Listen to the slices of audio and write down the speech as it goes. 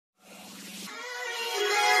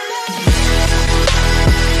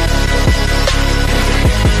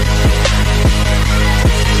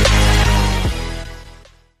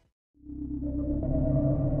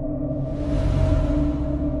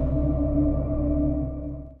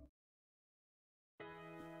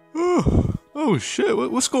Oh shit,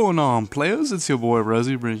 what's going on, players? It's your boy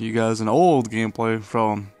Resi bringing you guys an old gameplay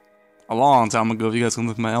from a long time ago. If you guys can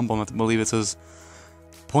look at my emblem, I believe it says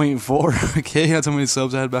 0.4. Okay, that's how many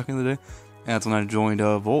subs I had back in the day. And that's when I joined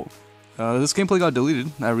Volt. This gameplay got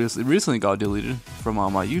deleted. It recently got deleted from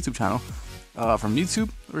my YouTube channel. From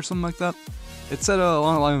YouTube or something like that. It said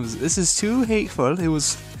along the lines, "This is too hateful." It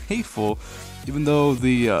was hateful, even though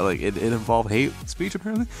the it involved hate speech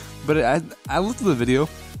apparently. But I looked at the video.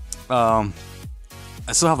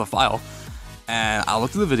 I still have the file, and I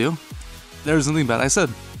looked at the video. There was nothing bad I said.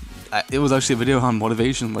 It was actually a video on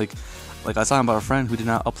motivation. Like I was talking about a friend who did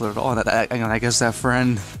not upload at all. And I guess that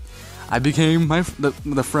friend, I became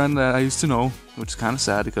the friend that I used to know, which is kind of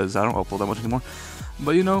sad because I don't upload that much anymore.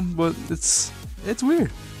 But you know, it's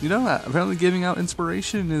weird. You know, apparently giving out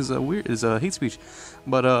inspiration is hate speech.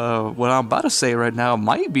 But what I'm about to say right now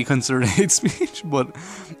might be considered hate speech, but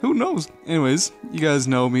who knows? Anyways, you guys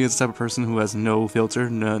know me as the type of person who has no filter,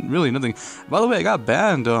 really nothing. By the way, I got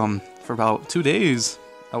banned for about 2 days.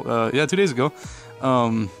 Yeah, 2 days ago.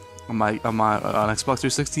 On Xbox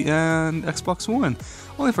 360 and Xbox One.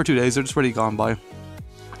 Only for 2 days. They're just already gone by.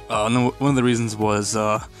 And one of the reasons was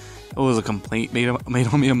it was a complaint made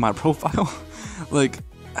on me on my profile. Like,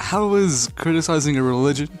 how is criticizing a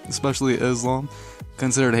religion, especially Islam,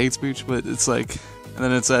 considered hate speech? But it's like, and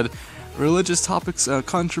then it said, religious topics,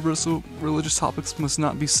 controversial religious topics must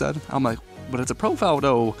not be said. I'm like, but it's a profile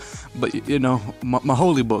though. But you know, my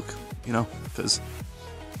holy book, you know, because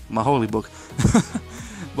my holy book.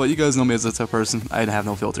 But you guys know me as a type of person. I have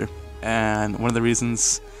no filter, and one of the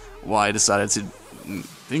reasons why I decided to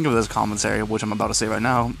think of this commentary, which I'm about to say right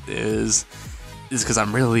now, is because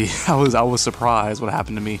I'm really I was surprised what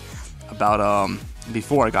happened to me about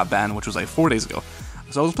before I got banned, which was like 4 days ago.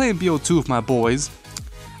 So I was playing BO2 with my boys,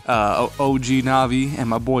 OG Navi and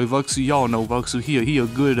my boy Vuxu. Y'all know Vuxu. He a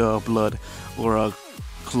good blood, or a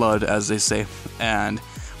clud as they say, and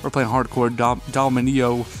we're playing hardcore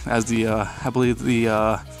Dominio, as the I believe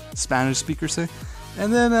the Spanish speakers say.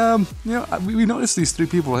 And then you know, we noticed these three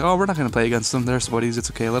people, like, oh, we're not gonna play against them. They're buddies.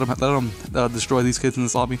 It's okay. Let them destroy these kids in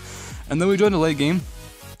this lobby. And then we joined the late game.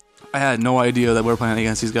 I had no idea that we were playing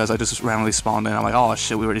against these guys. I just randomly spawned in. I'm like, oh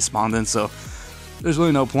shit, we already spawned in, so there's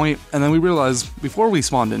really no point. And then we realized before we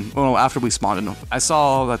spawned in, well, no, after we spawned in, I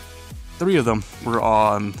saw that 3 of them were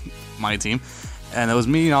on my team. And it was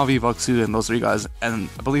me, Navi, Vuxu, and those 3 guys. And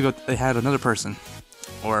I believe that they had another person.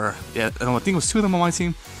 Or, yeah, I think it was 2 of them on my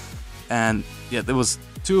team. And, yeah, there was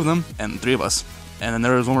 2 of them and 3 of us. And then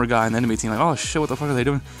there was one more guy in the enemy team, like, oh shit, what the fuck are they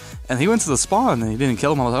doing? And he went to the spawn and he didn't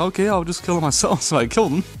kill him. I was like, okay, I'll just kill him myself. So I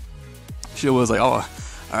killed him. Shit was like, oh,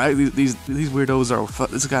 alright, these weirdos are,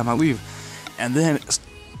 this guy might leave. And then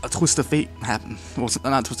a twist of fate happened. Well,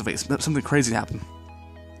 not a twist of fate, something crazy happened.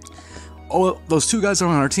 Oh, those 2 guys that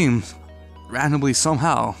were on our team randomly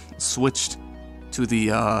somehow switched to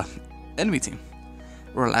the enemy team.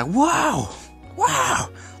 We're like, wow,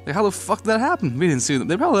 like, how the fuck did that happen? We didn't see them.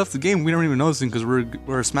 They probably left the game. We weren't even noticing because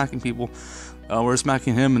we're smacking people. We're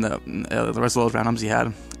smacking him and the rest of those randoms he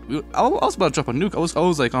had. I was about to drop a nuke. I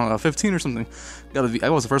was like on a 15 or something. I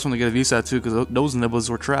was the first one to get a VSAT too, because those nibbles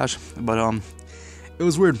were trash. But it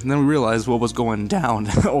was weird. And then we realized what was going down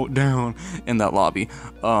down in that lobby.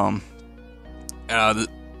 I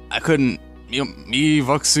couldn't. Me,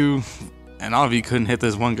 Vuxu, and Avi couldn't hit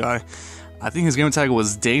this one guy. I think his gamer tag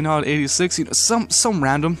was Daynod86, you know, some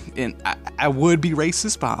random. And I would be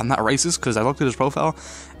racist, but I'm not racist because I looked at his profile,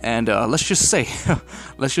 and let's just say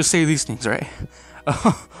these things, right?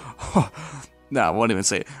 Nah, I won't even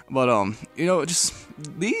say it. But you know, just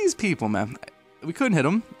these people, man. We couldn't hit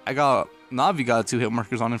him. Navi got 2 hit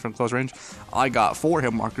markers on him from close range. I got 4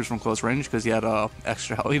 hit markers from close range because he had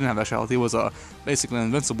extra health. He didn't have extra health. He was basically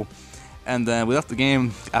invincible. And then we left the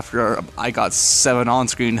game after I got 7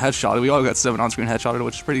 on-screen headshotted. We all got 7 on-screen headshotted,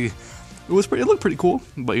 which is it looked pretty cool.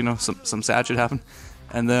 But you know, some sad shit happened.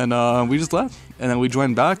 And then we just left. And then we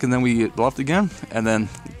joined back, and then we left again. And then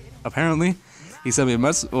apparently he sent me a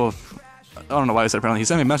message. Well, I don't know why he said apparently. He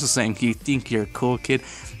sent me a message saying, "You think you're a cool kid?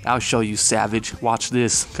 I'll show you, savage. Watch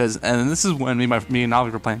this." And this is when me and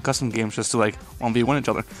Navi were playing custom games just to like 1v1 each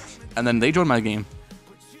other. And then they joined my game.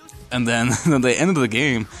 And then they ended the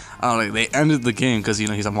game. They ended the game because, you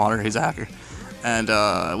know, he's a modder, he's a hacker. And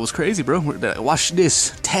it was crazy, bro. Watch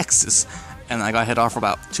this, Texas. And I got hit off for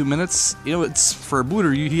about 2 minutes. You know, it's for a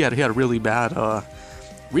booter. He had a really bad,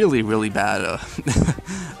 really bad,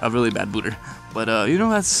 a really bad booter. But you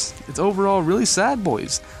know, it's overall really sad,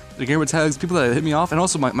 boys. The gamer tags, people that hit me off, and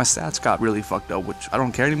also my stats got really fucked up, which I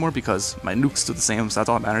don't care anymore because my nuke's still the same, so that's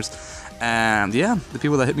all that matters. And yeah, the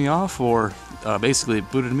people that hit me off or basically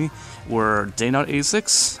booted me were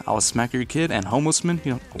Day-86, I was Smack Your Kid, and Homelessman,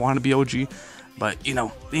 you know, wanted to be OG, but you know,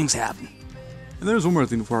 things happen. And there's one more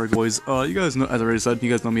thing before I go, boys. You guys know, as I already said, you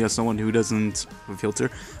guys know me as someone who doesn't have a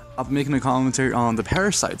filter. I'll be making a commentary on the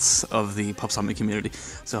parasites of the Pub Summit community.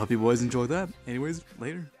 So I hope you boys enjoy that. Anyways,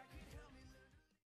 later.